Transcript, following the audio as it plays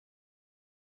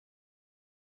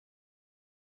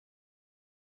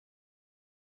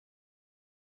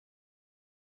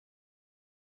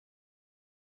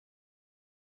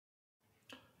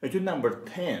Etude number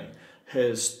 10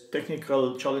 has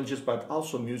technical challenges but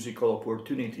also musical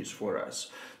opportunities for us.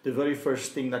 The very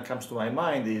first thing that comes to my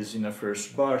mind is in the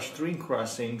first bar, string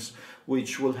crossings,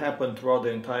 which will happen throughout the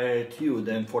entire etude.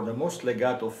 And for the most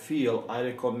legato feel, I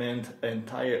recommend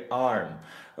entire arm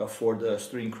for the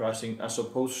string crossing as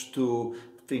opposed to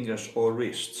fingers or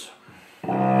wrists.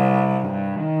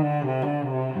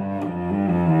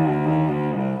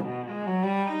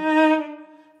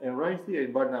 Right here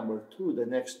in bar number 2, the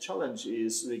next challenge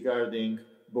is regarding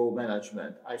bow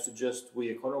management. I suggest we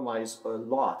economize a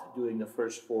lot during the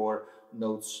first 4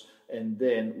 notes and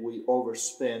then we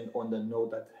overspend on the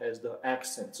note that has the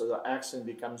accent. So the accent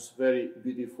becomes very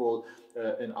beautiful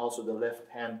and also the left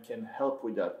hand can help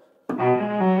with that.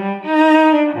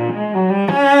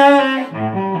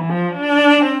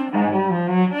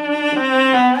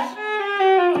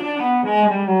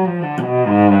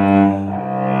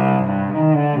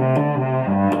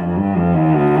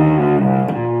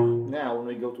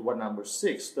 Number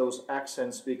 6, those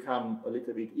accents become a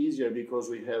little bit easier because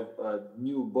we have a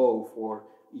new bow for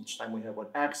each time we have an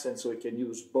accent, so we can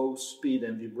use bow speed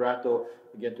and vibrato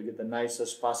again to get the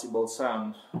nicest possible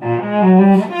sound. In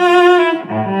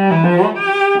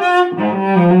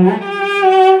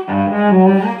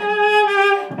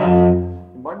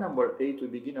bar number 8, we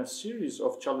begin a series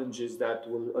of challenges that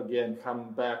will again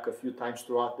come back a few times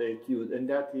throughout the etude, and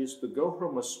that is to go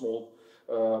from a small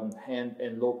hand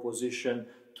and low position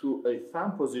to a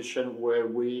thumb position where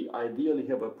we ideally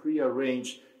have a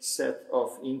prearranged set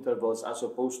of intervals as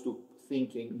opposed to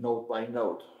thinking note by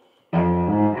note.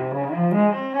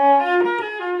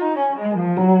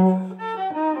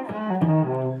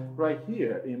 Right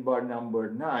here in bar number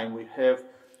 9 we have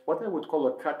what I would call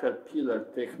a caterpillar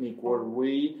technique where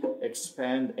we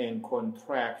expand and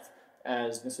contract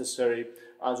as necessary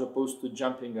as opposed to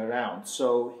jumping around.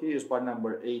 So here's bar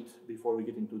number 8 before we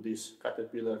get into this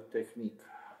caterpillar technique.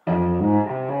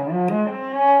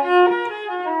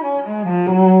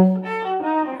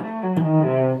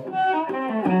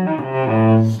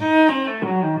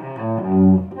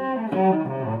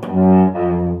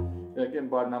 Again,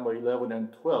 bar number 11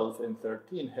 and 12 and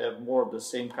 13 have more of the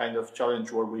same kind of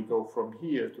challenge where we go from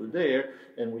here to there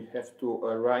and we have to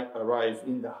arrive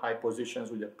in the high positions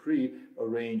with a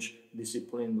pre-arranged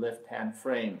disciplined left hand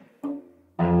frame.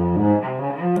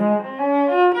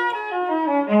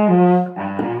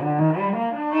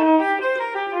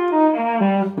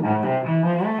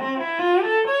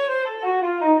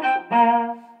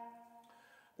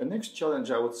 The next challenge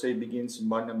I would say begins in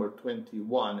bar number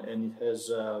 21 and it has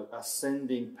an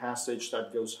ascending passage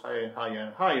that goes higher and higher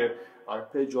and higher,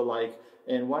 arpeggio-like.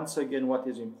 And once again, what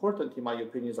is important in my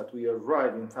opinion is that we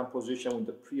arrive in thumb position with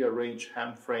the pre-arranged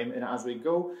hand frame, and as we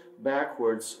go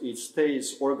backwards it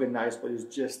stays organized but it's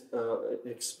just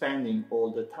expanding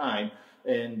all the time.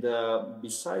 And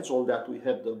besides all that, we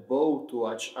have the bow to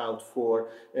watch out for,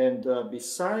 and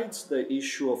besides the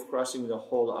issue of crossing the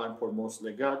whole arm for most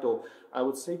legato, I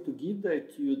would say to give the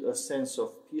etude a sense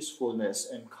of peacefulness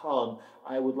and calm,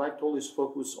 I would like to always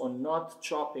focus on not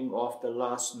chopping off the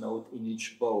last note in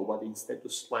each bow, but instead to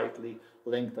slightly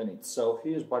lengthen it. So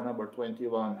here's bar number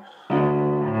 21.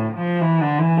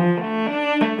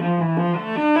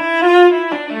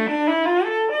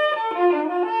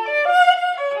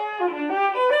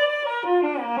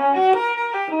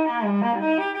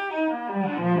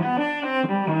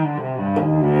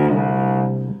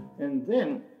 And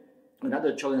then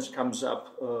another challenge comes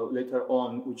up later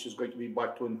on, which is going to be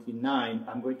bar 29.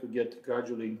 I'm going to get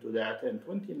gradually into that, and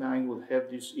 29 will have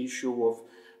this issue of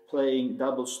playing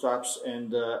double stops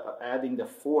and adding the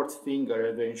 4th finger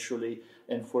eventually,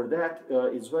 and for that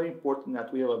it's very important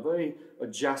that we have a very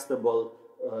adjustable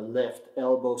left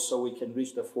elbow so we can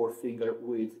reach the 4th finger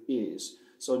with ease.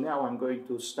 So now I'm going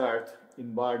to start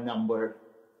in bar number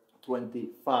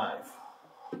 25.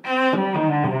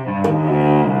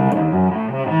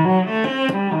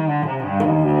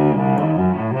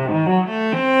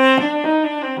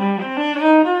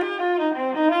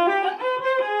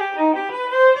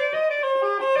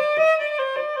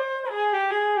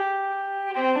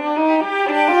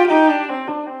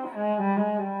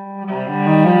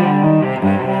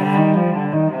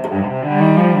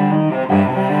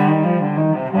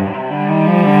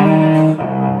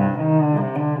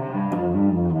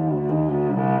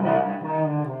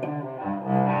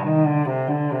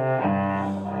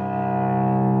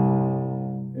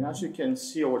 As you can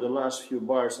see over the last few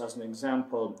bars as an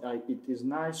example, it is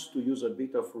nice to use a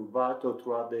bit of rubato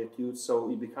throughout the etude so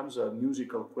it becomes a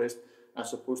musical quest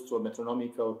as opposed to a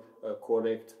metronomical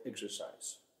correct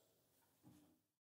exercise.